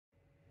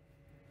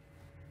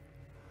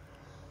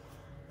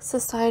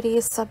Society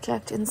is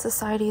Subject and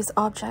Society is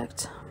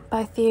Object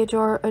by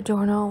Theodor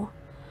Adorno.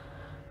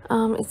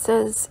 It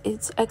says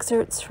it's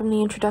excerpts from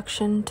the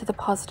introduction to the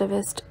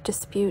positivist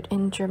dispute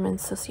in German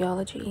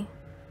sociology.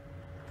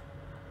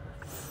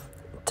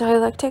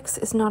 Dialectics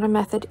is not a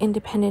method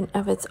independent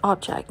of its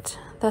object.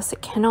 Thus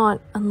it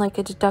cannot, unlike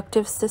a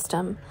deductive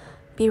system,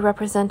 be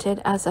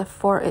represented as a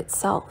for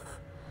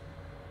itself.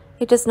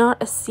 It does not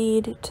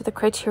accede to the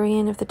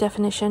criterion of the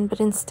definition,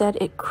 but instead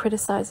it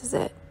criticizes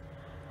it.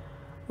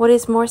 What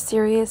is more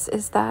serious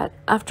is that,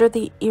 after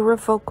the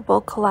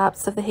irrevocable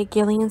collapse of the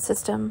Hegelian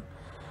system,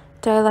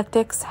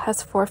 dialectics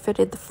has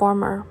forfeited the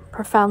former,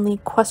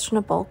 profoundly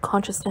questionable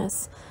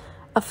consciousness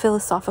of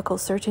philosophical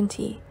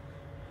certainty.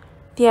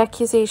 The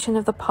accusation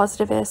of the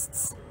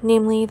positivists,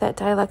 namely that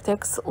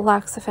dialectics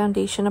lacks a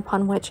foundation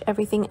upon which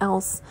everything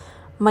else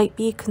might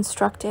be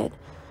constructed,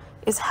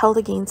 is held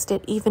against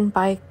it even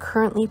by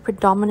currently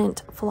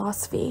predominant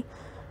philosophy,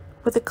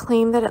 with the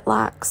claim that it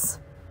lacks.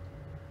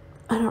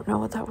 I don't know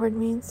what that word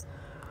means.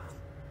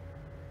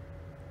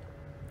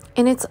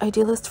 In its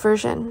idealist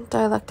version,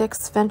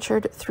 dialectics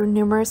ventured through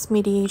numerous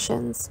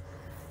mediations,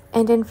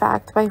 and in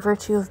fact, by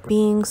virtue of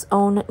being's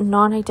own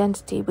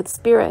non-identity with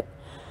spirit,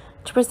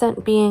 to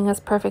present being as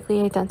perfectly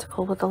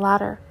identical with the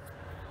latter.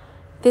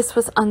 This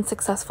was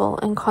unsuccessful,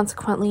 and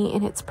consequently,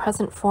 in its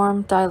present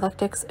form,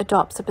 dialectics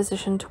adopts a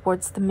position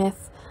towards the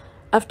myth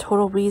of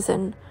total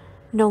reason,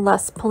 no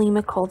less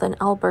polemical than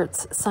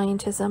Albert's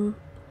scientism.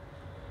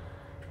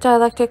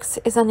 Dialectics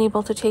is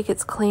unable to take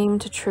its claim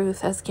to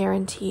truth as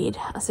guaranteed,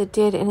 as it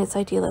did in its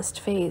idealist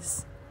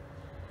phase.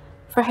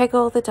 For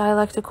Hegel, the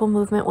dialectical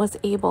movement was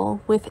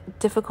able, with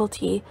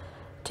difficulty,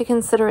 to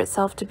consider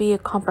itself to be a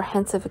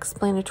comprehensive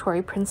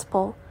explanatory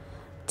principle,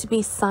 to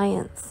be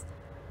science.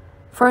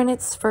 For in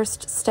its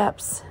first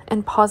steps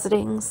and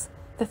positings,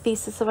 the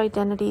thesis of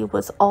identity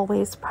was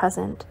always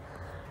present,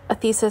 a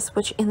thesis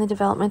which in the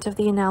development of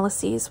the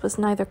analyses was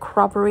neither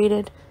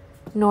corroborated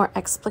nor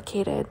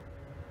explicated.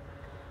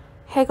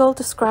 Hegel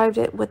described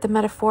it with the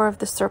metaphor of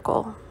the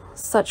circle,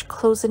 such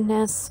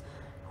closedness,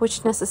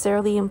 which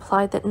necessarily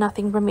implied that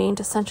nothing remained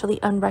essentially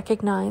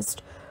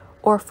unrecognized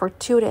or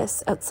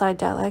fortuitous outside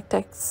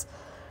dialectics,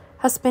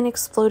 has been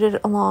exploded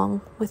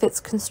along with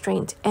its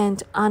constraint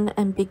and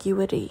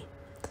unambiguity.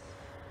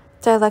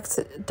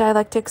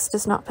 Dialectics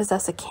does not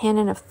possess a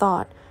canon of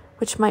thought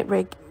which might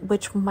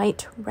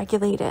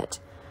regulate it.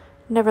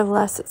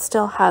 Nevertheless, it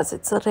still has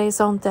its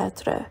raison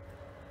d'être.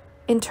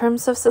 In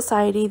terms of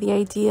society, the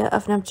idea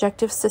of an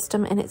objective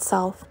system in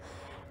itself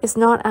is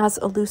not as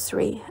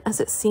illusory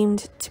as it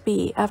seemed to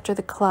be after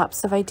the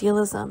collapse of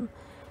idealism,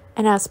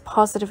 and as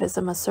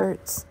positivism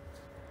asserts.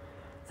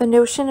 The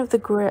notion of the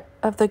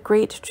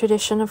great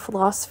tradition of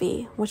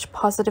philosophy, which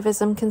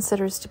positivism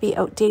considers to be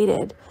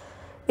outdated,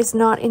 is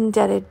not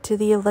indebted to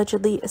the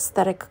allegedly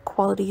aesthetic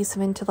qualities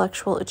of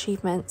intellectual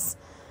achievements,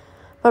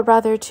 but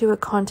rather to a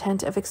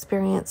content of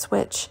experience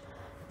which,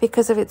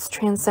 because of its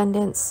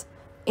transcendence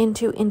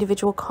into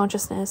individual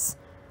consciousness,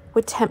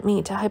 would tempt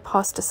me to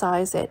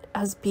hypostasize it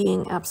as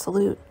being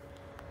absolute.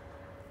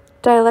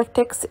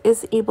 Dialectics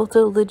is able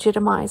to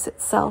legitimize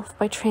itself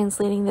by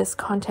translating this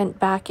content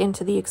back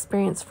into the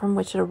experience from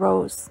which it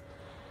arose.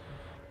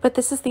 But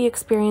this is the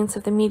experience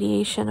of the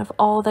mediation of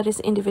all that is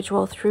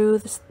individual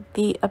through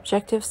the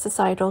objective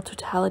societal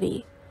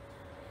totality.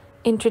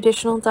 In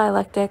traditional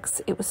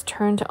dialectics, it was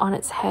turned on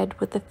its head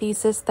with the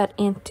thesis that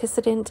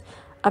antecedent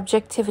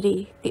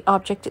objectivity, the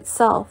object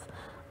itself,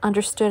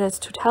 understood as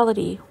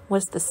totality,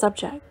 was the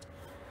subject.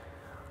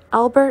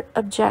 Albert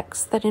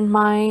objects that in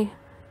my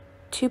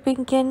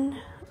Tübingen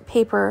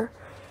paper,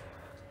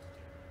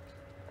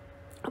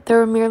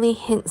 there are merely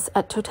hints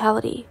at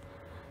totality,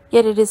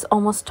 yet it is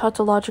almost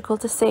tautological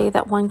to say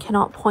that one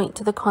cannot point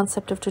to the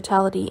concept of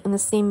totality in the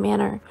same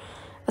manner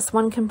as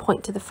one can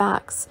point to the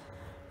facts,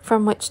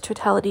 from which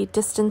totality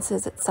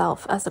distances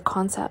itself as a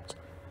concept.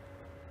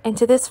 And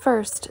to this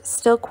first,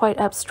 still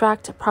quite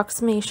abstract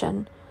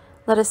approximation,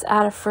 let us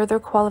add a further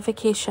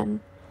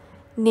qualification,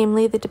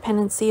 namely the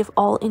dependency of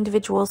all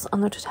individuals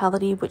on the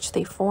totality which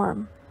they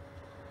form.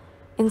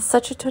 In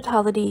such a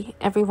totality,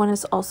 everyone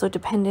is also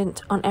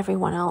dependent on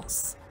everyone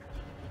else.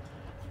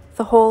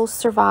 The whole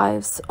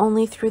survives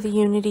only through the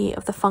unity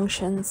of the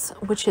functions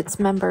which its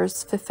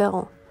members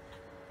fulfill.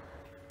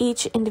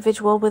 Each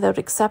individual, without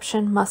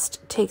exception,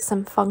 must take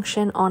some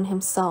function on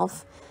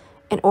himself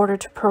in order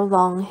to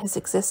prolong his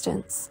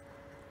existence.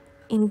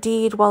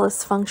 Indeed, while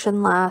his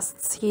function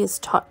lasts, he is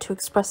taught to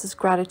express his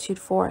gratitude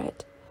for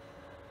it.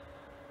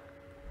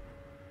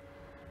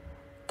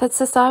 That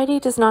society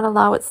does not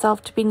allow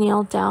itself to be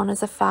nailed down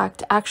as a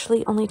fact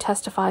actually only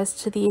testifies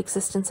to the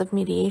existence of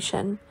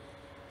mediation.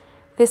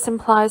 This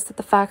implies that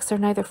the facts are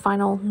neither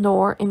final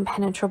nor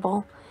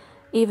impenetrable,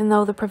 even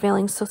though the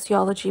prevailing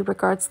sociology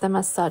regards them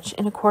as such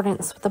in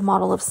accordance with the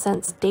model of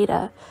sense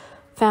data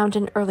found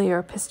in earlier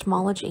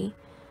epistemology.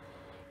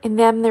 In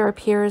them there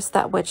appears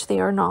that which they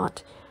are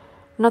not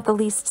the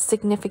least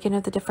significant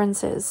of the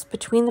differences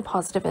between the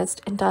positivist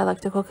and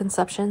dialectical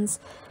conceptions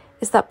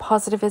is that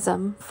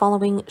positivism,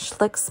 following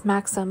Schlick's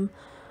maxim,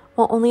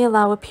 will only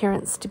allow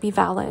appearance to be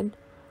valid,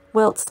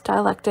 whilst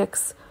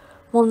dialectics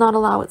will not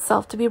allow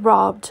itself to be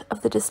robbed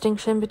of the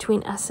distinction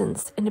between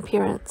essence and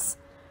appearance.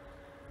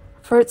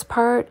 For its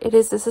part, it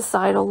is a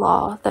societal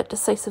law that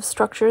decisive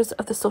structures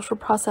of the social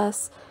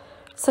process,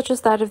 such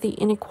as that of the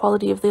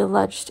inequality of the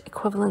alleged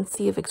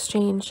equivalency of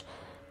exchange,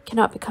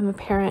 cannot become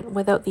apparent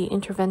without the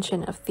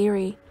intervention of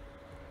theory.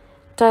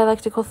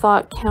 Dialectical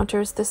thought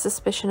counters the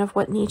suspicion of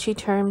what Nietzsche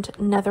termed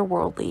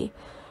netherworldly,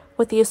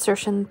 with the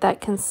assertion that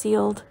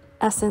concealed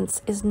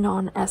essence is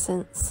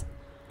non-essence.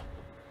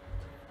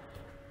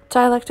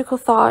 Dialectical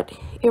thought,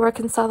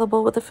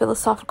 irreconcilable with the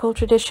philosophical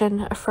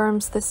tradition,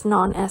 affirms this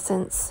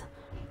non-essence,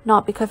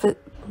 not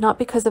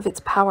because of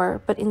its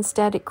power, but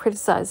instead it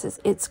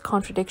criticizes its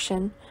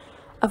contradiction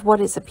of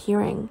what is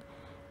appearing,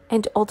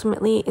 and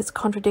ultimately its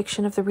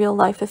contradiction of the real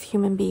life of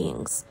human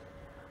beings.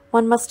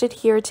 One must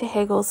adhere to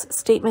Hegel's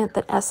statement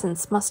that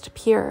essence must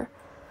appear.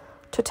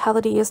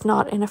 Totality is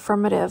not an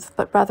affirmative,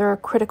 but rather a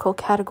critical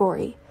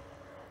category.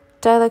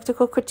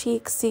 Dialectical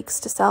critique seeks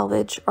to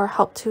salvage or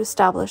help to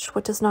establish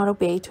what does not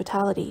obey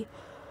totality,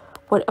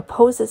 what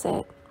opposes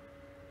it,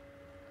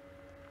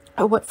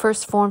 or what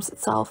first forms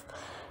itself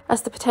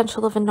as the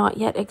potential of a not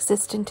yet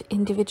existent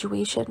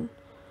individuation.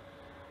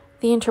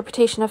 The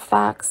interpretation of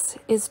facts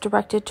is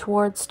directed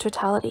towards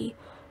totality,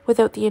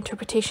 without the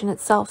interpretation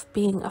itself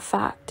being a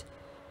fact.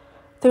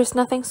 There is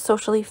nothing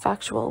socially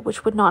factual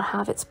which would not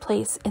have its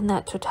place in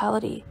that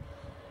totality.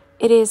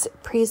 It is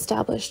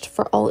pre-established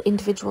for all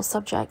individual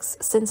subjects,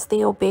 since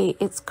they obey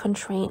its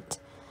constraint,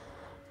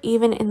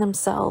 even in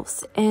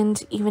themselves,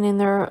 and even in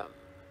their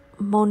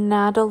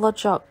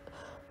monadological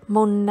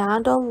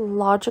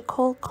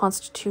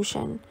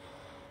constitution,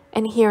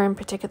 and here in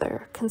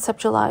particular,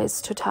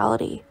 conceptualize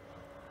totality.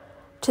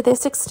 To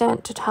this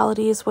extent,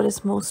 totality is what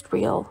is most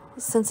real,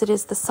 since it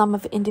is the sum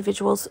of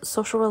individuals'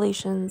 social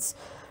relations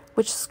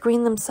which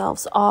screen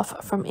themselves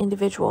off from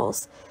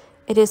individuals.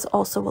 It is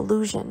also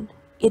illusion,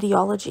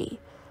 ideology.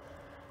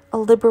 A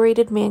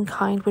liberated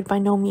mankind would by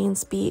no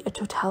means be a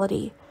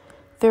totality.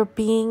 Their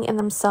being in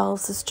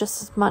themselves is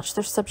just as much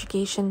their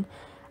subjugation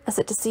as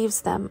it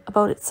deceives them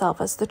about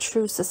itself as the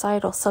true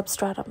societal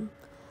substratum.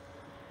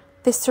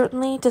 This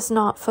certainly does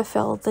not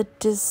fulfill the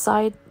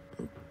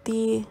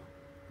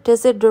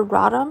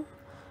desideratum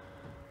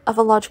of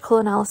a logical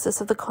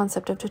analysis of the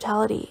concept of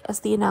totality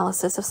as the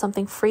analysis of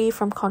something free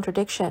from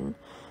contradiction,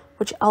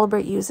 which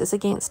Albert uses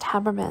against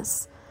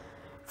Habermas,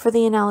 for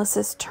the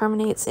analysis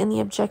terminates in the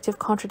objective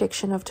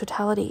contradiction of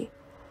totality.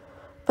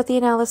 But the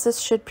analysis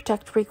should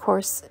protect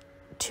recourse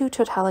to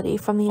totality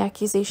from the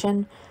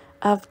accusation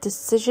of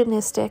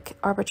decisionistic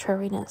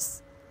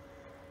arbitrariness.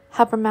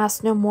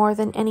 Habermas, no more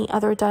than any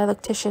other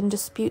dialectician,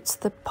 disputes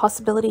the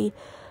possibility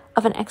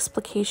of an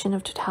explication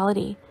of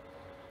totality.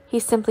 He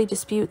simply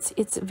disputes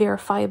its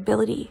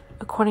verifiability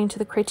according to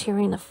the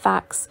criterion of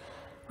facts,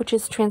 which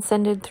is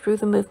transcended through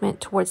the movement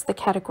towards the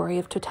category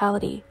of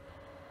totality.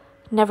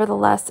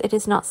 Nevertheless, it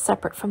is not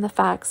separate from the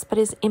facts, but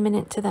is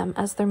immanent to them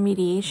as their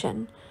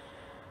mediation.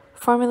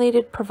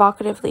 Formulated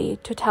provocatively,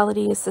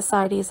 totality is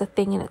society as a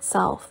thing in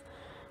itself,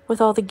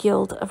 with all the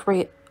guilt of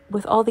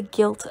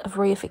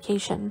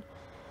reification.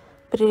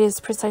 But it is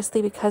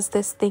precisely because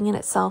this thing in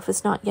itself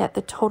is not yet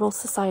the total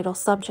societal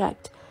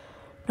subject,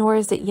 nor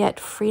is it yet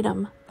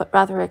freedom, but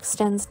rather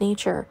extends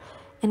nature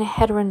in a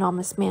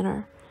heteronomous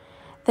manner,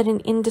 that an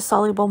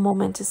indissoluble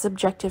moment is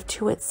subjective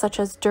to it, such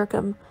as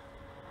Durkheim,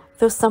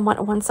 though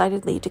somewhat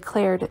one-sidedly,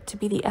 declared to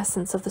be the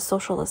essence of the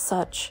social as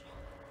such.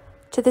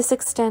 To this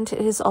extent,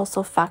 it is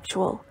also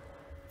factual.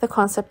 The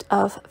concept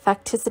of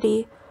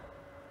facticity,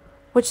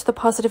 which the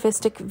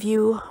positivistic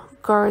view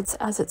guards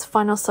as its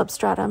final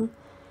substratum,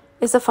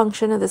 is a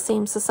function of the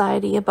same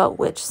society about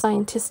which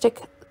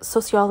scientific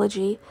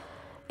sociology,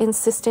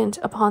 insistent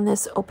upon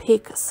this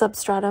opaque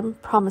substratum,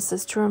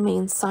 promises to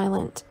remain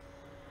silent.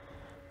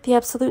 The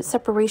absolute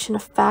separation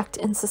of fact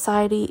and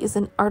society is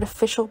an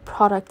artificial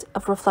product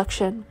of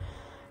reflection,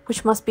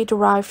 which must be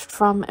derived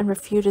from and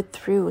refuted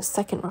through a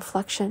second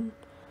reflection.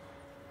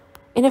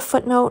 In a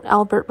footnote,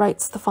 Albert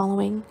writes the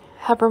following.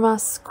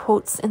 Habermas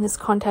quotes in this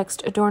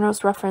context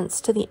Adorno's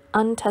reference to the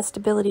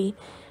untestability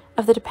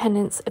of the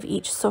dependence of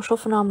each social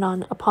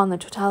phenomenon upon the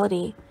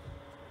totality.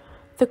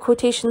 The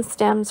quotation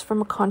stems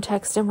from a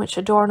context in which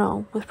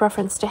Adorno, with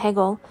reference to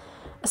Hegel,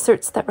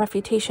 asserts that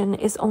refutation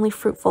is only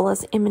fruitful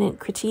as immanent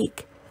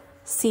critique.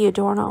 See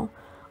Adorno,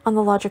 On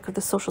the Logic of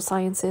the Social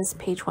Sciences,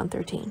 page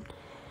 113.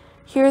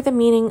 Here the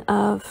meaning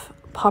of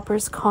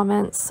Popper's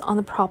comments on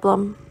the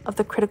problem of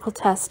the critical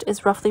test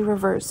is roughly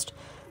reversed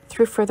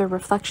through further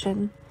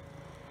reflection.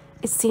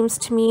 It seems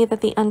to me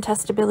that the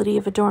untestability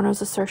of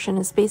Adorno's assertion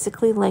is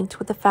basically linked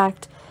with the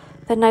fact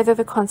that neither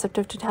the concept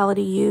of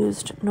totality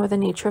used nor the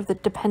nature of the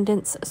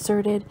dependence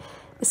asserted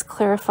is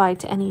clarified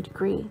to any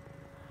degree.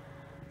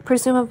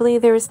 Presumably,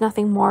 there is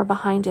nothing more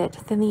behind it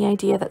than the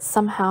idea that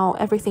somehow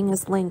everything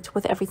is linked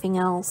with everything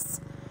else.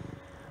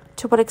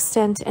 To what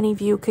extent any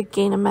view could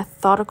gain a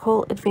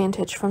methodical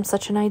advantage from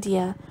such an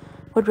idea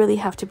would really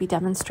have to be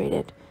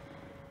demonstrated.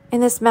 In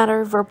this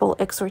matter, verbal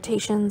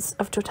exhortations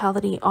of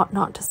totality ought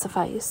not to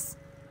suffice.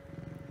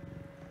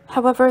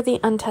 However, the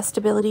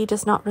untestability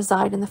does not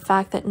reside in the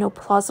fact that no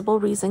plausible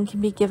reason can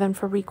be given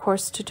for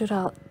recourse to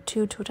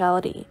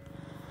totality,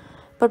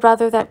 but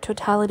rather that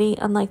totality,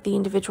 unlike the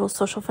individual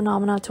social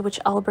phenomena to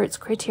which Albert's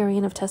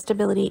criterion of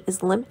testability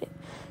is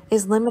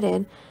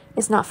limited,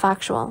 is not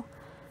factual.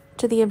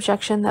 To the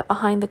objection that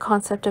behind the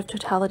concept of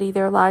totality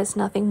there lies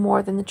nothing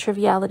more than the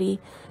triviality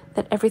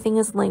that everything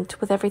is linked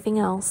with everything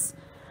else,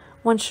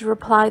 one should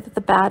reply that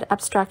the bad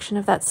abstraction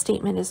of that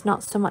statement is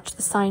not so much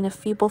the sign of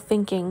feeble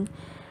thinking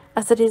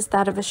as it is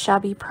that of a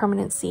shabby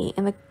permanency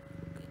in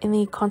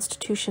the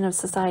constitution of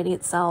society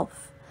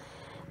itself,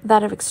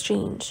 that of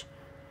exchange.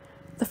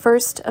 The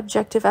first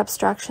objective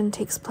abstraction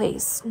takes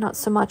place not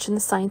so much in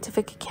the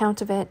scientific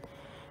account of it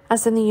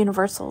as in the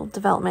universal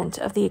development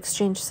of the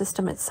exchange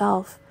system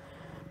itself,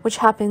 which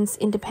happens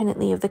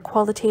independently of the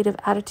qualitative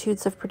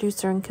attitudes of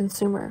producer and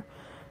consumer,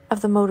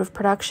 of the mode of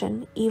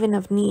production, even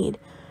of need,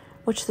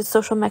 which the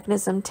social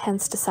mechanism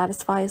tends to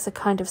satisfy as a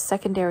kind of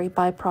secondary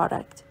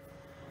byproduct.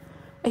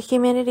 A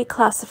humanity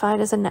classified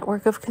as a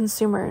network of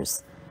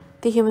consumers,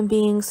 the human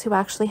beings who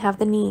actually have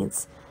the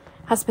needs,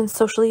 has been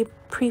socially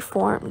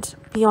preformed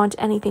beyond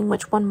anything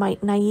which one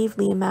might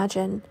naively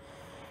imagine,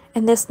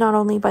 and this not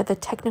only by the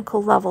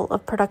technical level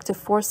of productive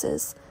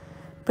forces,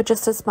 but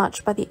just as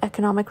much by the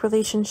economic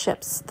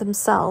relationships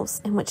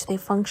themselves in which they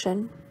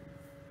function.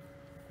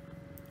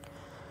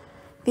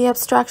 The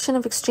abstraction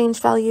of exchange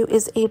value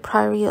is a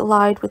priori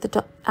allied with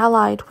the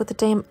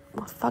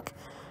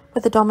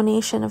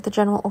domination of the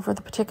general over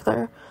the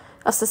particular,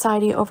 of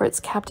society over its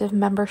captive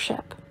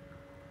membership.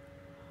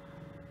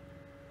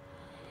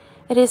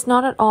 It is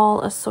not at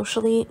all a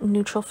socially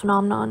neutral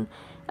phenomenon,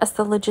 as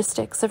the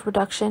logistics of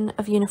reduction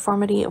of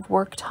uniformity of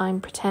work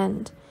time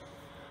pretend.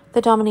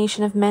 The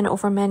domination of men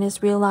over men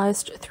is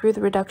realized through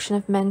the reduction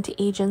of men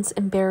to agents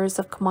and bearers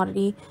of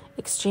commodity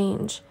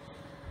exchange.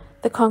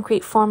 The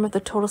concrete form of the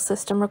total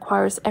system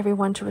requires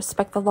everyone to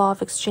respect the law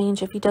of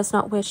exchange if he does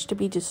not wish to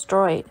be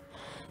destroyed,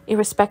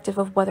 irrespective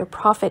of whether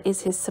profit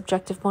is his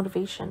subjective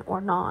motivation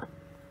or not.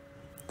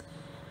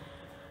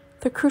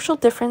 The crucial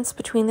difference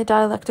between the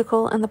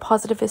dialectical and the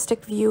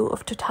positivistic view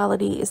of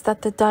totality is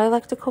that the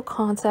dialectical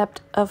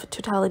concept of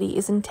totality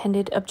is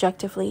intended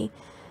objectively,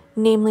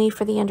 namely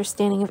for the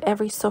understanding of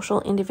every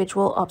social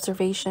individual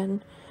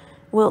observation,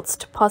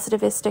 whilst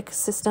positivistic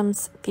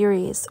systems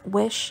theories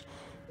wish,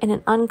 in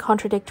an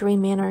uncontradictory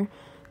manner,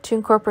 to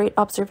incorporate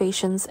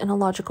observations in a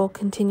logical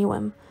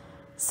continuum,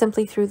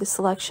 simply through the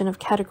selection of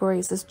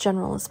categories as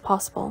general as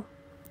possible.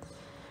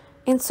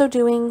 In so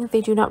doing,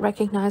 they do not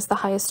recognize the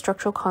highest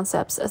structural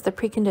concepts as the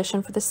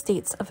precondition for the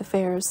states of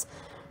affairs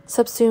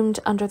subsumed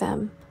under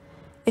them.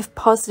 If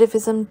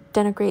positivism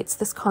denigrates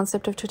this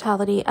concept of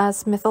totality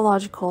as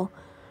mythological,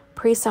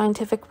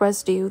 pre-scientific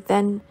residue,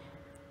 then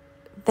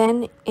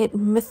it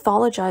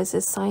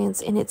mythologizes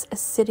science in its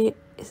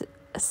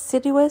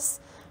assiduous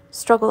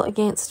struggle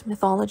against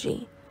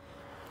mythology.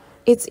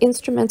 Its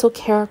instrumental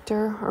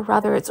character, or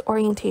rather its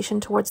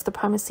orientation towards the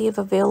primacy of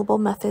available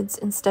methods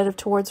instead of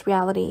towards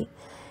reality,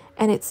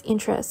 and its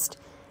interest,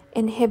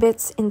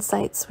 inhibits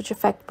insights which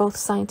affect both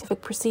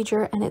scientific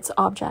procedure and its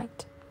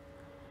object.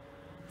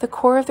 The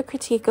core of the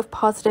critique of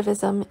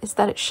positivism is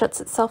that it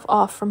shuts itself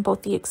off from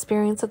both the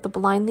experience of the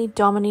blindly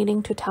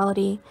dominating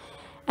totality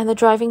and the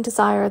driving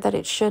desire that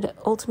it should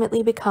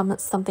ultimately become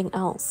something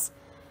else.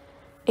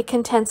 It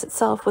contents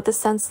itself with the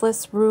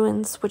senseless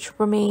ruins which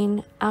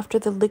remain after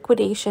the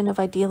liquidation of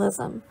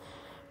idealism,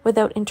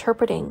 without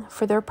interpreting,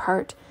 for their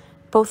part,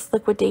 both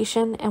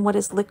liquidation and what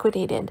is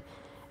liquidated,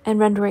 and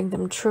rendering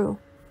them true.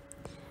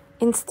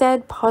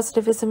 Instead,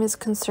 positivism is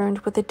concerned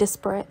with the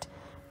disparate,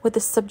 with the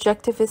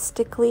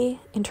subjectivistically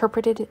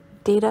interpreted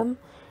datum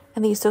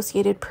and the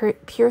associated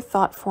pure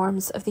thought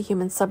forms of the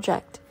human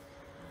subject.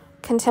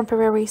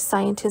 Contemporary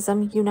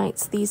scientism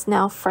unites these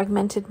now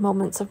fragmented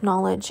moments of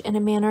knowledge in a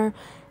manner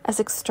as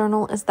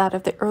external as that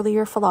of the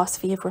earlier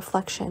philosophy of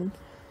reflection,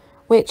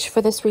 which,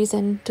 for this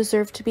reason,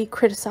 deserved to be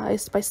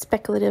criticized by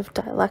speculative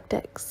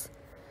dialectics.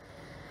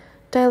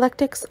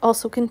 Dialectics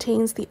also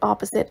contains the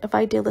opposite of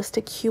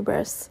idealistic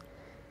hubris.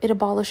 It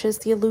abolishes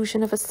the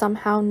illusion of a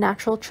somehow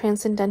natural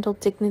transcendental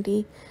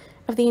dignity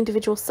of the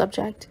individual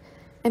subject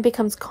and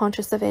becomes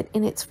conscious of it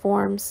in its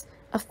forms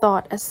of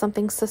thought as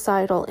something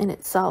societal in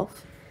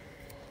itself.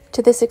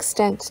 To this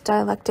extent,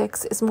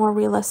 dialectics is more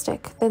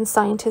realistic than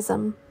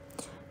scientism,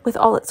 with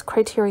all its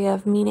criteria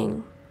of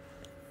meaning.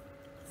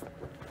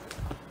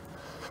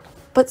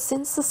 But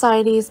since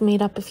society is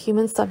made up of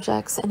human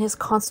subjects and is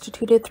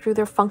constituted through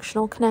their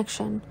functional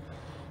connection,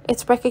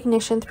 its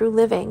recognition through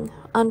living,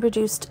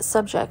 unreduced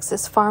subjects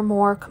is far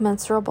more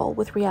commensurable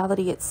with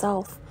reality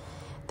itself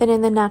than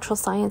in the natural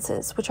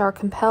sciences, which are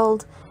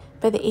compelled,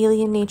 by the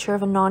alien nature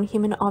of a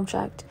non-human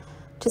object,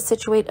 to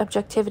situate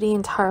objectivity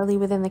entirely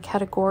within the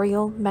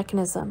categorical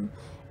mechanism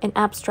and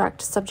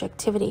abstract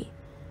subjectivity.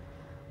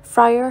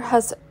 Fryer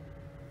has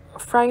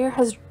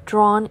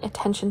drawn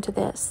attention to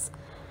this.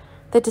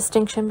 The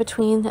distinction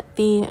between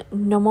the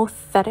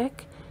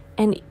nomothetic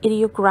and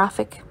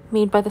ideographic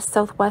made by the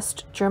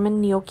Southwest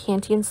German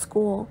Neo-Kantian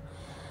school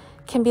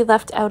can be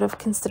left out of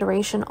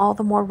consideration all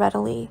the more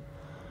readily,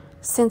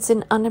 since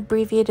an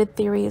unabbreviated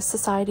theory of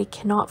society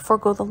cannot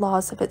forego the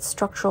laws of its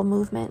structural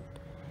movement.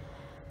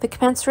 The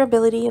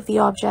commensurability of the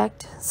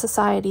object,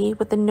 society,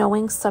 with the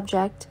knowing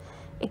subject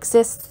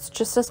exists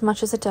just as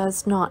much as it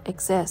does not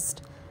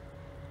exist.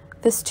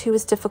 This too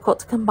is difficult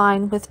to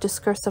combine with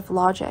discursive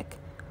logic.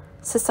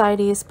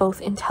 Society is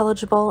both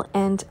intelligible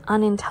and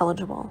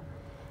unintelligible.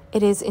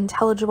 It is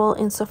intelligible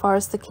insofar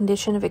as the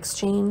condition of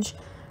exchange,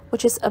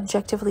 which is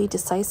objectively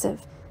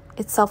decisive,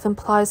 itself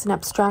implies an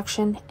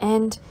abstraction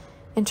and,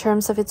 in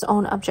terms of its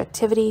own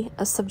objectivity,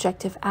 a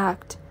subjective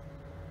act.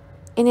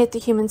 In it, the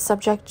human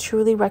subject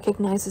truly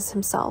recognizes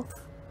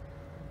himself.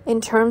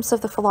 In terms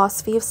of the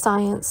philosophy of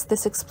science,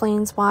 this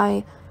explains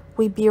why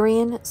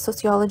Weberian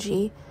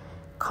sociology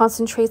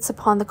concentrates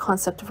upon the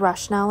concept of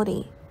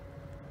rationality.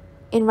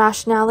 In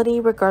rationality,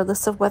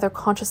 regardless of whether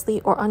consciously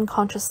or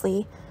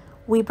unconsciously,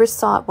 Weber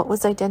sought what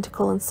was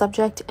identical in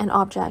subject and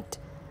object,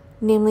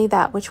 namely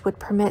that which would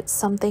permit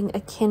something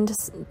akin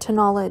to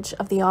knowledge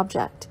of the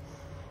object,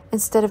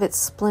 instead of its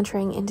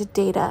splintering into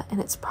data and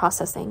its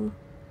processing.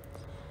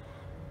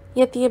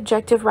 Yet the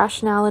objective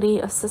rationality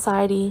of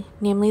society,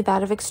 namely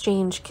that of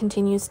exchange,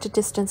 continues to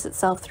distance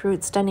itself through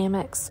its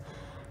dynamics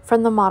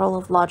from the model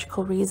of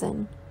logical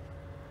reason.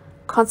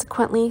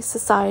 Consequently,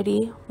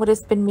 society, what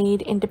has been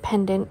made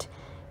independent,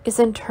 is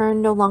in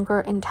turn no longer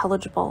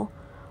intelligible.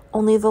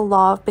 Only the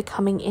law of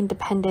becoming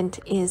independent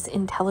is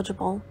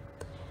intelligible.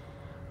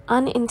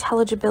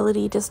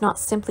 Unintelligibility does not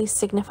simply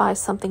signify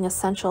something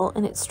essential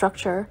in its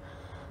structure,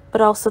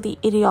 but also the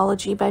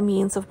ideology by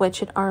means of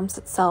which it arms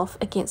itself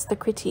against the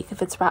critique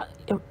of its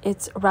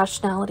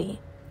rationality.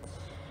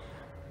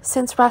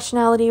 Since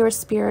rationality or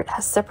spirit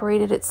has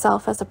separated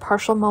itself as a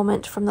partial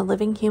moment from the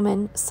living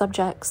human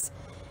subjects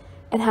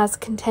and has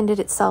contended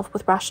itself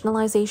with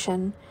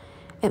rationalization,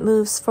 it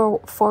moves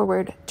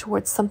forward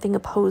towards something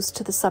opposed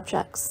to the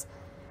subjects.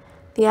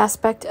 The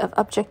aspect of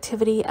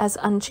objectivity as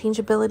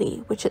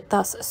unchangeability, which it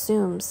thus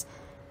assumes,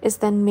 is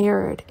then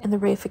mirrored in the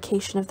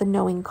reification of the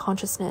knowing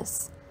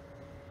consciousness.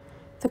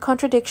 The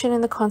contradiction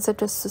in the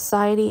concept of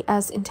society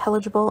as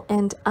intelligible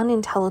and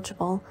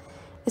unintelligible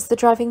is the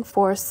driving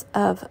force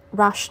of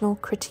rational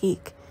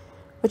critique,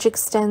 which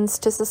extends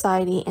to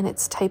society in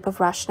its type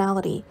of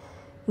rationality,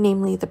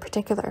 namely the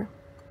particular.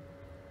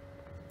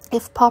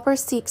 If Popper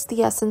seeks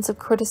the essence of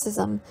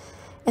criticism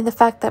in the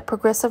fact that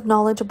progressive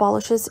knowledge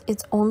abolishes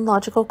its own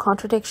logical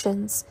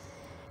contradictions,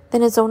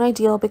 then his own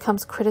ideal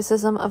becomes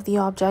criticism of the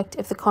object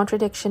if the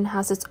contradiction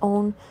has its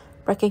own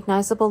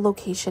recognizable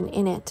location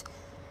in it,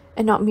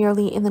 and not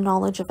merely in the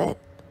knowledge of it.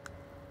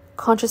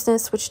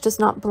 Consciousness which does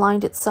not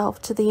blind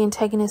itself to the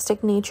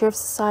antagonistic nature of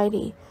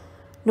society,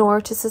 nor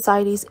to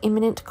society's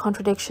imminent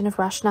contradiction of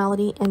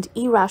rationality and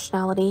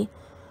irrationality,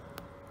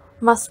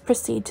 must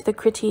proceed to the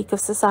critique of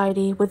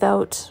society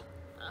without,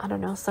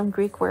 some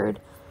Greek word,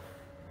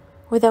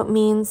 without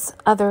means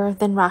other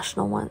than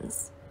rational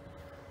ones.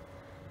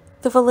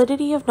 The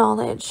validity of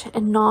knowledge,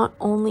 and not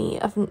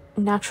only of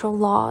natural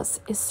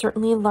laws, is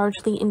certainly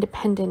largely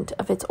independent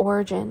of its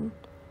origin.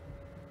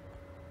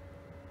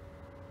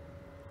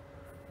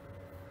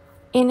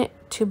 In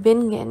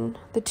Tübingen,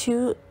 the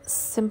two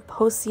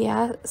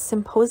symposiasts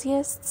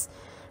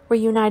were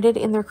united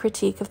in their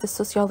critique of the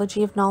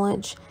sociology of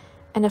knowledge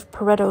and of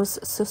Pareto's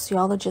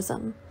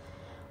sociologism.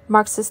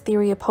 Marx's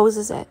theory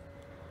opposes it.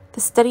 The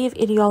study of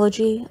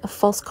ideology, of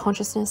false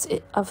consciousness,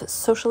 of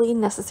socially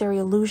necessary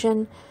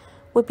illusion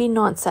would be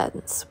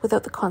nonsense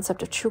without the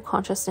concept of true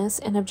consciousness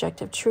and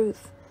objective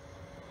truth.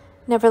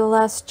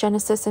 Nevertheless,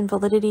 genesis and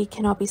validity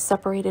cannot be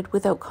separated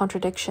without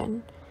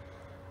contradiction.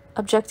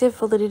 Objective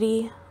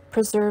validity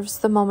preserves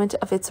the moment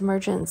of its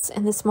emergence,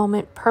 and this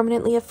moment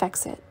permanently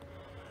affects it.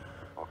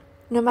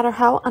 No matter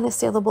how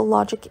unassailable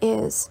logic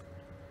is,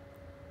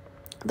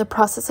 the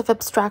process of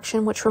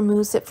abstraction which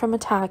removes it from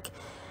attack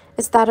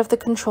is that of the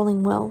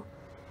controlling will.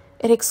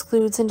 It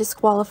excludes and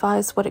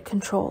disqualifies what it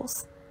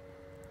controls.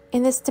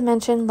 In this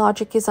dimension,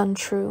 logic is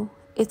untrue.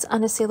 Its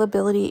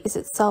unassailability is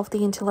itself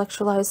the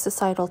intellectualized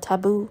societal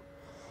taboo.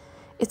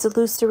 Its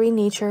illusory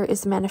nature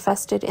is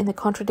manifested in the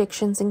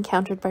contradictions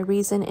encountered by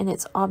reason in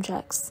its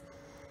objects.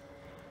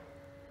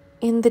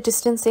 In the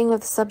distancing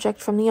of the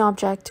subject from the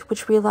object,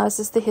 which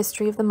realizes the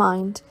history of the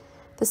mind,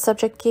 the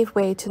subject gave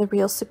way to the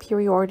real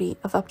superiority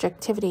of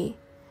objectivity.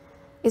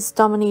 Its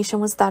domination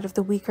was that of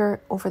the weaker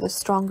over the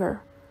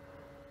stronger.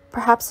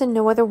 Perhaps in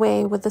no other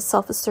way would the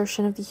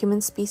self-assertion of the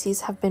human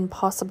species have been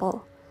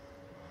possible.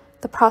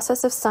 The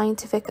process of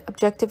scientific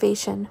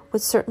objectivation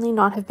would certainly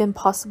not have been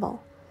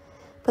possible,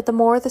 but the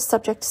more the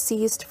subject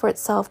seized for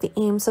itself the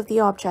aims of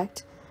the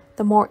object,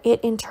 the more it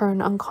in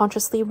turn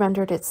unconsciously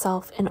rendered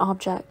itself an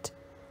object.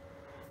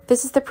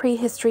 This is the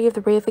prehistory of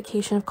the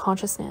reification of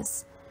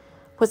consciousness.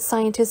 What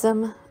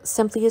scientism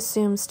simply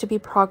assumes to be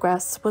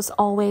progress was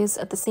always,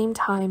 at the same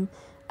time,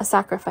 a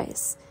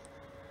sacrifice.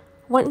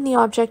 What in the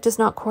object does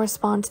not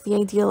correspond to the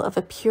ideal of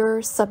a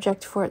pure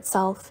subject for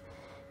itself,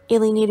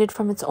 alienated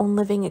from its own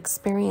living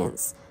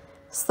experience,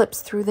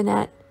 slips through the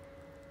net.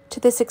 To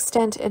this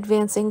extent,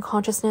 advancing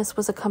consciousness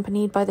was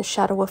accompanied by the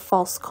shadow of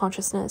false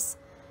consciousness.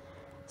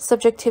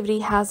 Subjectivity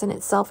has in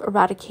itself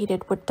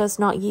eradicated what does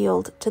not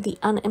yield to the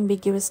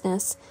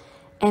unambiguousness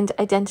and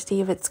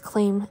identity of its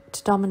claim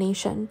to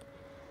domination.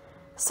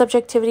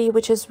 Subjectivity,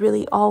 which is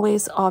really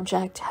always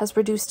object, has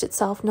reduced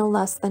itself no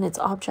less than its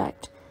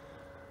object.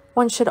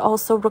 One should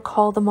also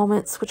recall the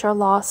moments which are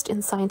lost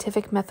in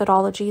scientific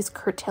methodology's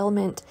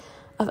curtailment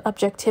of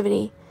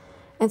objectivity,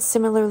 and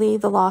similarly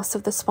the loss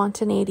of the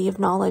spontaneity of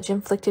knowledge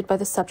inflicted by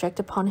the subject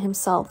upon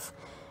himself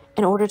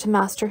in order to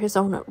master his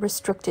own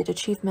restricted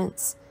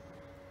achievements.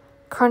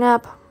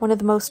 Carnap, one of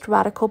the most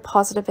radical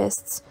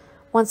positivists,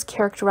 once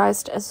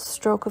characterized as a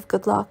stroke of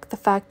good luck the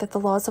fact that the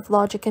laws of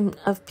logic and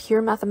of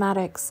pure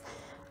mathematics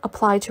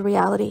apply to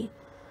reality.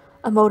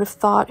 A mode of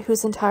thought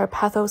whose entire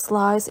pathos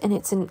lies in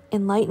its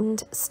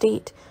enlightened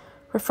state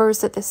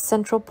refers at this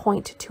central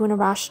point to an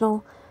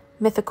irrational,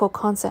 mythical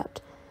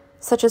concept,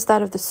 such as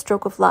that of the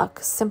stroke of luck,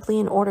 simply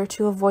in order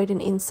to avoid an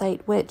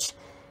insight which,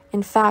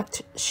 in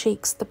fact,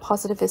 shakes the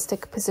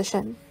positivistic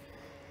position.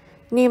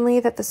 Namely,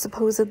 that the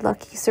supposed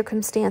lucky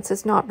circumstance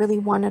is not really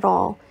one at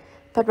all,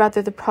 but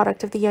rather the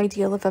product of the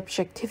ideal of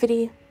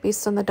objectivity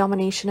based on the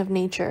domination of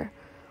nature,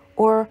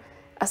 or,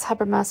 as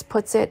Habermas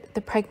puts it,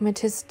 the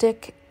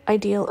pragmatistic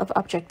ideal of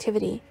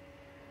objectivity.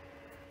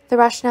 The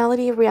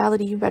rationality of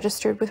reality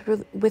registered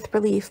with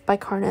relief by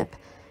Carnap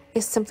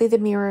is simply the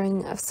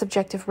mirroring of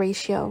subjective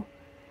ratio.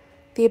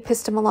 The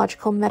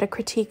epistemological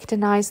metacritique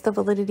denies the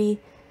validity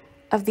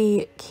of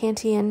the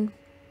Kantian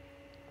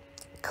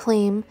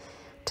claim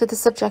to the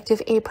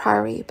subjective a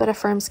priori, but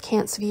affirms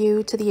Kant's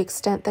view to the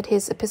extent that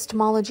his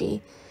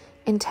epistemology,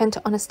 intent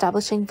on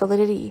establishing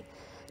validity,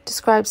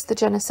 describes the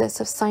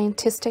genesis of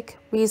scientistic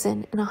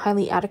reason in a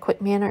highly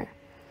adequate manner.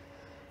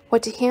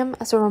 What to him,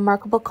 as a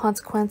remarkable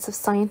consequence of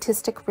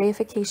scientistic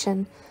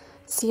reification,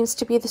 seems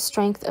to be the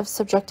strength of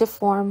subjective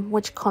form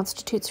which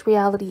constitutes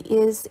reality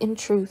is, in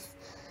truth,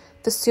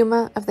 the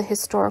summa of the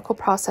historical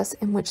process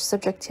in which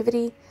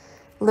subjectivity,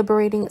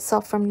 liberating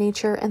itself from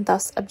nature and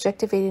thus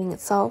objectivating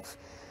itself,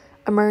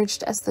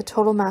 emerged as the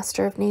total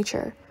master of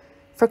nature,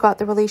 forgot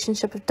the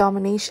relationship of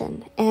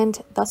domination,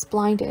 and, thus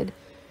blinded,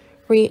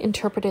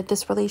 reinterpreted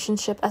this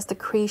relationship as the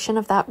creation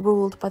of that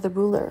ruled by the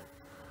ruler.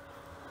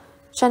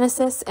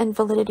 Genesis and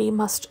validity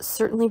must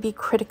certainly be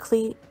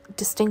critically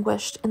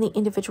distinguished in the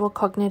individual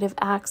cognitive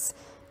acts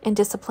and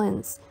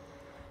disciplines,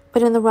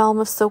 but in the realm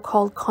of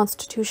so-called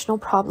constitutional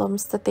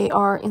problems that they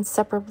are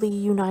inseparably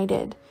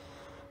united,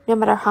 no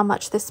matter how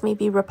much this may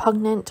be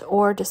repugnant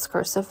or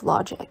discursive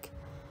logic.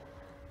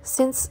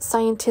 Since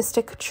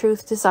scientistic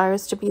truth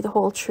desires to be the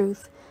whole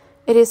truth,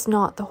 it is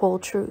not the whole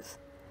truth.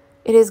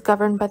 It is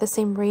governed by the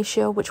same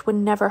ratio which would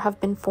never have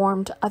been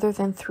formed other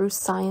than through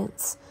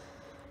science.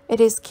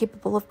 It is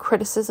capable of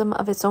criticism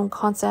of its own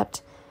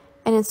concept,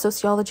 and in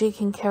sociology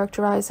can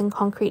characterize in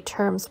concrete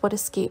terms what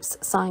escapes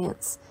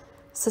science: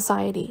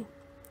 society.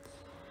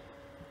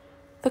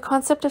 The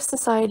concept of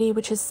society,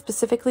 which is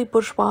specifically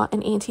bourgeois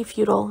and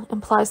anti-feudal,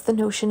 implies the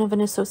notion of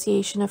an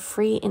association of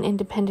free and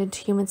independent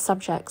human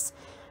subjects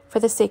for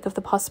the sake of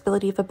the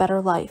possibility of a better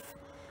life,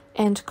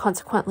 and,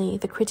 consequently,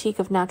 the critique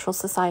of natural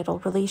societal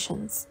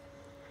relations.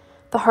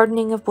 The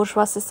hardening of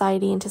bourgeois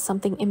society into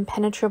something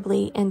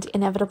impenetrably and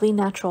inevitably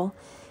natural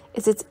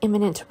is its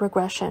imminent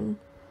regression.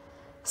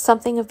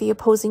 Something of the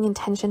opposing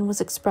intention was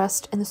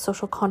expressed in the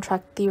social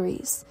contract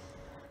theories.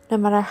 No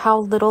matter how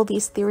little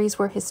these theories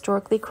were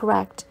historically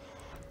correct,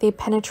 they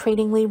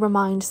penetratingly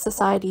remind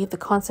society of the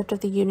concept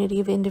of the unity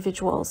of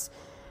individuals,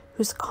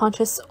 whose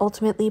conscience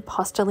ultimately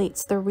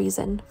postulates their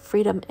reason,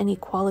 freedom, and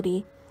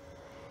equality.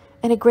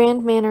 In a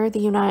grand manner, the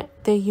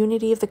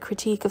unity of the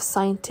critique of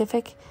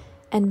scientific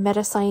and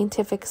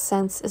meta-scientific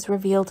sense is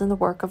revealed in the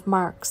work of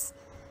Marx.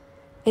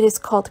 It is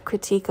called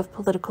Critique of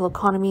Political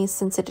Economy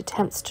since it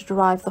attempts to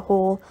derive the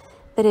whole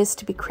that is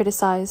to be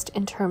criticized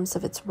in terms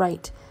of its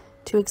right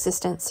to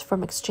existence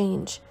from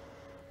exchange,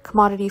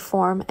 commodity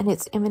form, and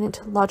its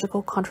imminent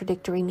logical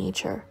contradictory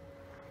nature.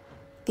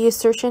 The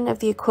assertion of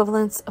the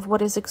equivalence of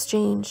what is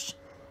exchanged,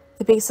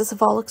 the basis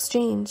of all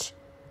exchange,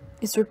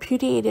 is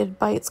repudiated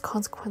by its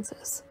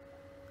consequences.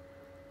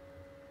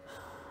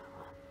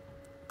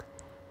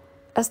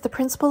 As the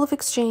principle of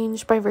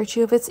exchange, by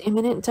virtue of its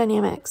immanent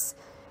dynamics,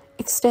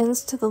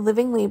 extends to the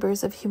living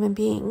labors of human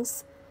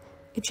beings,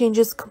 it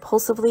changes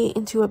compulsively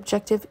into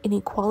objective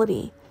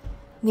inequality,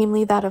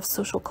 namely that of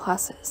social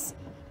classes.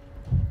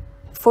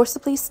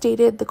 Forcibly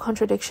stated, the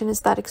contradiction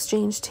is that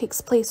exchange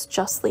takes place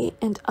justly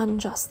and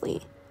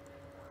unjustly.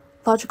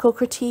 Logical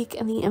critique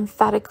and the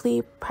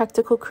emphatically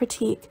practical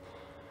critique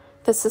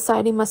that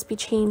society must be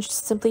changed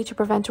simply to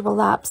prevent a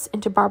relapse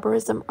into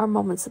barbarism are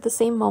moments of the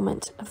same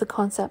moment of the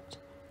concept,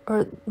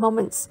 or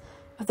moments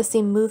of the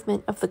same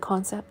movement of the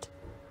concept.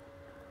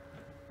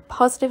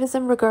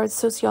 Positivism regards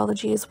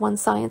sociology as one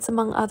science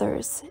among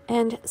others,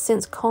 and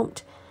since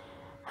Comte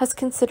has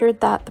considered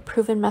that the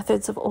proven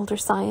methods of older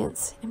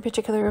science, in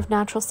particular of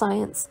natural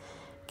science,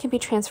 can be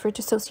transferred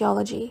to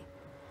sociology,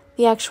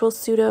 the actual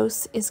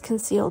pseudos is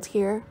concealed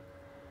here.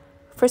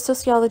 For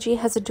sociology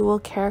has a dual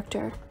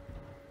character.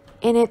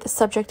 In it, the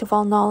subject of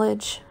all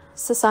knowledge,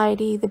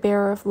 society, the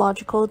bearer of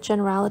logical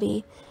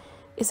generality,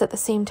 is at the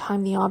same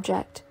time the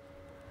object.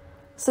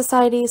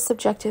 Society is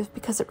subjective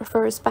because it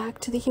refers back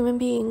to the human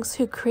beings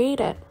who create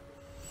it.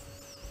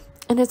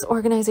 And its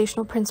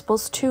organizational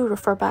principles, too,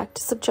 refer back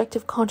to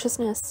subjective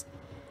consciousness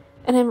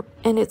and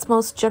in its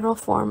most general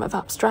form of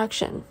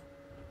abstraction,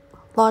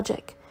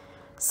 logic,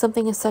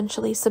 something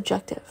essentially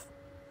subjective.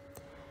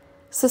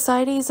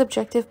 Society is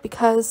objective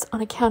because,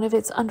 on account of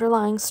its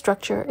underlying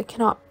structure, it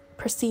cannot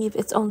perceive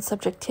its own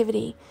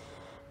subjectivity,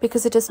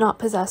 because it does not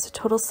possess a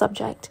total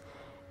subject,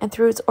 and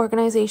through its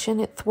organization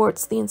it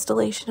thwarts the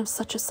installation of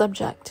such a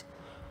subject.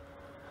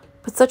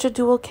 But such a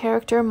dual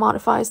character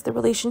modifies the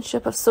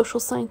relationship of social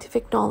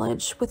scientific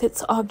knowledge with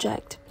its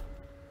object.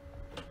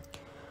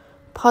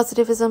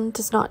 Positivism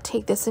does not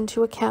take this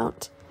into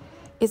account.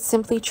 It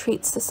simply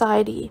treats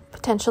society,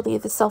 potentially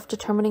the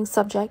self-determining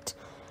subject,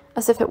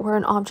 as if it were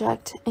an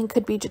object and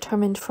could be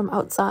determined from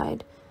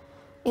outside.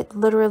 It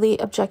literally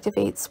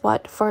objectivates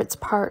what, for its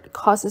part,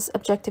 causes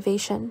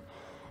objectivation,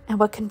 and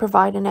what can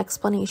provide an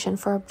explanation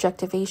for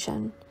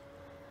objectivation.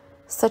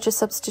 Such a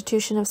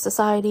substitution of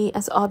society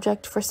as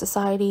object for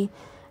society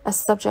as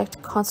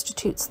subject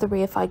constitutes the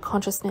reified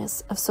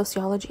consciousness of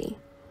sociology.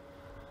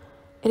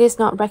 It is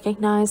not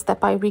recognized that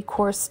by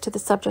recourse to the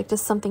subject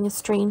as something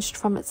estranged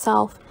from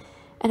itself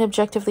and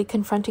objectively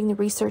confronting the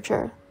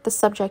researcher, the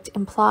subject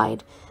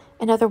implied,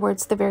 in other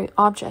words, the very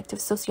object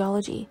of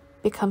sociology,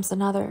 becomes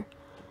another.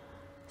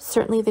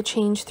 Certainly the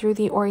change through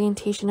the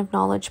orientation of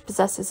knowledge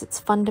possesses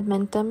its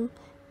fundamentum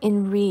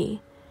in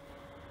re.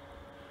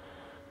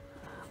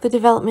 The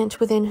development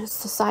within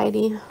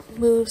society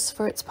moves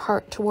for its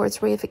part towards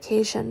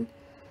reification.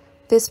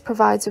 This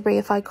provides a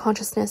reified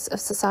consciousness of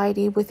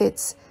society with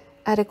its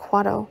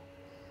adequato.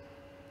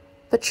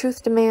 But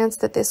truth demands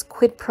that this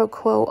quid pro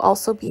quo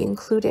also be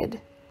included.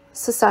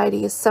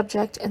 Society as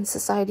subject and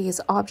society as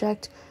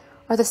object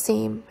are the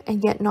same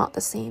and yet not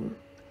the same.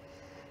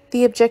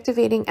 The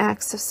objectivating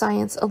acts of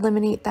science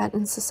eliminate that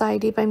in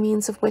society by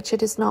means of which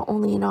it is not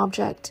only an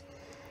object,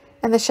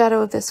 and the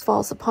shadow of this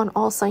falls upon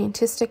all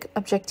scientific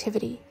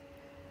objectivity.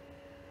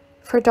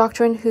 For a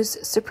doctrine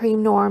whose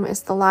supreme norm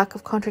is the lack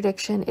of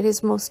contradiction, it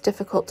is most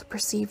difficult to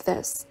perceive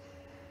this.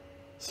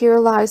 Here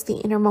lies the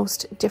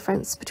innermost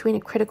difference between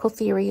a critical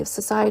theory of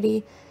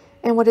society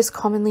and what is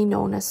commonly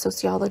known as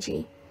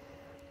sociology.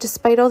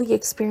 Despite all the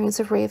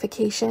experience of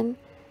reification,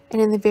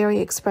 and in the very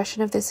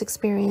expression of this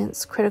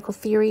experience, critical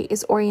theory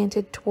is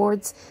oriented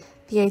towards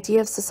the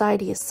idea of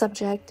society as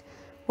subject,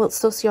 whilst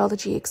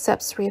sociology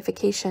accepts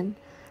reification,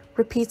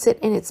 repeats it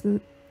in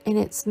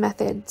its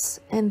methods,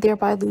 and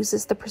thereby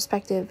loses the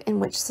perspective in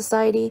which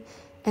society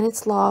and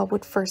its law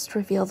would first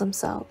reveal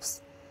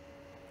themselves.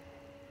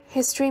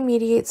 History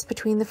mediates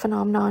between the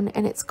phenomenon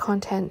and its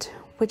content,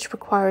 which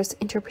requires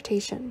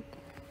interpretation.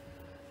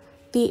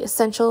 The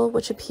essential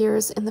which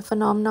appears in the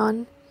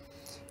phenomenon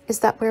is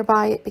that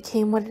whereby it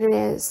became what it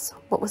is,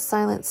 what was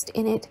silenced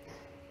in it,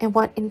 and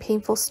what in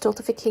painful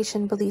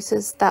stultification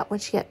releases that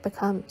which yet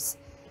becomes.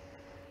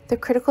 The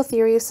critical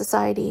theory of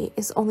society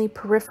is only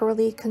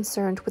peripherally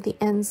concerned with the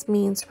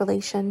ends-means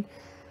relation,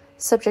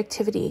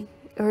 subjectively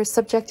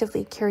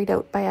carried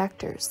out by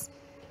actors.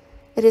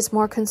 It is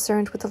more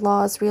concerned with the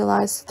laws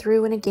realized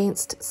through and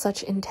against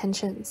such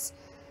intentions.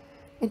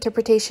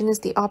 Interpretation is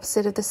the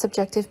opposite of the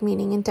subjective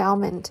meaning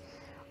endowment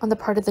on the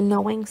part of the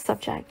knowing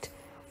subject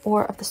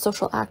or of the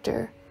social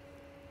actor.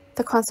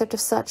 The concept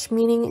of such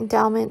meaning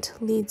endowment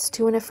leads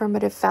to an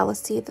affirmative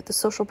fallacy that the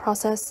social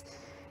process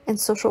and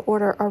social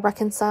order are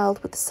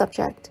reconciled with the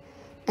subject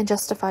and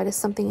justified as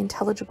something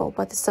intelligible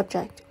by the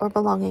subject or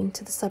belonging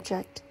to the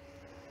subject.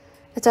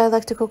 A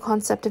dialectical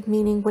concept of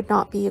meaning would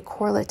not be a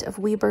correlate of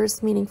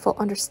Weber's meaningful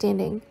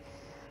understanding,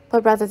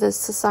 but rather the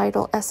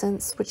societal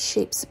essence which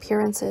shapes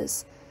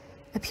appearances,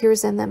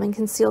 appears in them and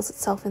conceals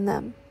itself in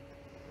them.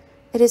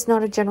 It is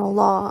not a general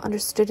law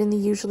understood in the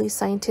usually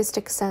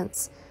scientific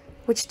sense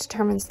which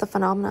determines the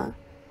phenomena.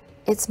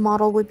 Its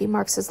model would be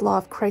Marx's law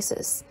of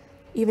crisis,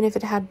 even if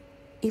it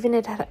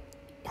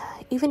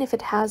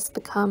has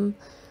become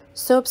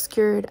so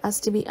obscured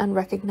as to be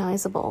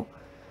unrecognizable,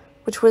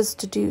 which was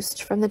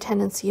deduced from the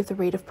tendency of the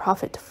rate of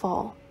profit to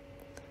fall.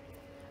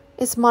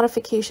 Its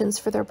modifications,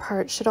 for their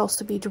part, should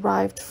also be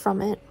derived from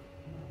it.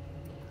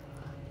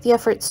 The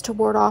efforts to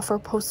ward off or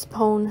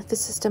postpone the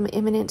system's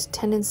imminent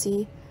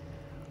tendency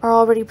are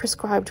already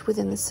prescribed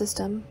within the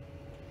system.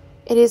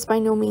 It is by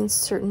no means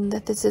certain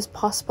that this is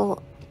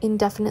possible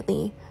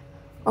indefinitely,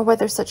 or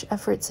whether such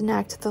efforts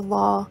enact the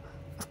law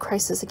of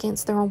crisis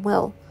against their own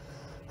will.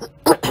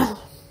 I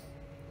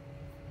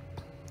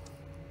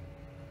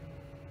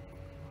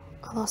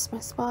lost my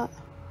spot.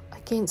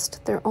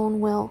 Against their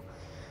own will.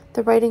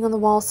 The writing on the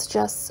wall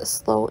suggests a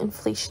slow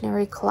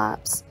inflationary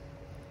collapse.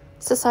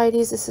 Society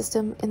is a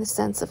system in the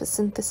sense of a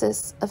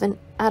synthesis of an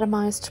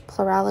atomized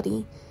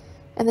plurality,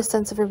 in the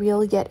sense of a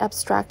real yet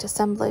abstract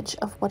assemblage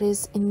of what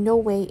is in no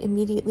way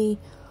immediately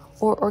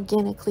or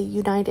organically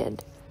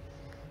united.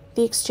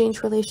 The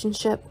exchange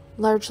relationship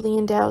largely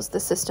endows the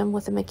system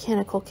with a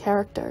mechanical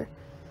character.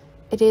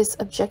 it is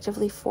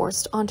objectively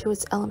forced onto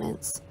its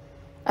elements,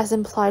 as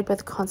implied by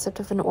the concept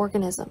of an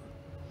organism,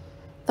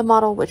 the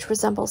model which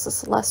resembles a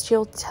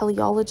celestial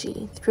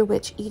teleology through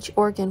which each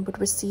organ would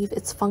receive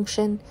its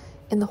function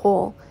in the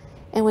whole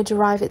and would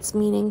derive its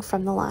meaning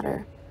from the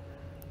latter.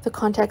 The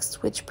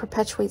context which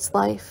perpetuates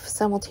life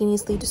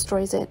simultaneously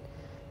destroys it,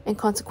 and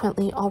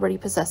consequently already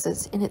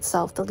possesses in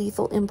itself the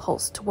lethal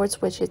impulse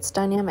towards which its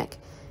dynamic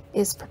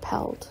is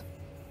propelled.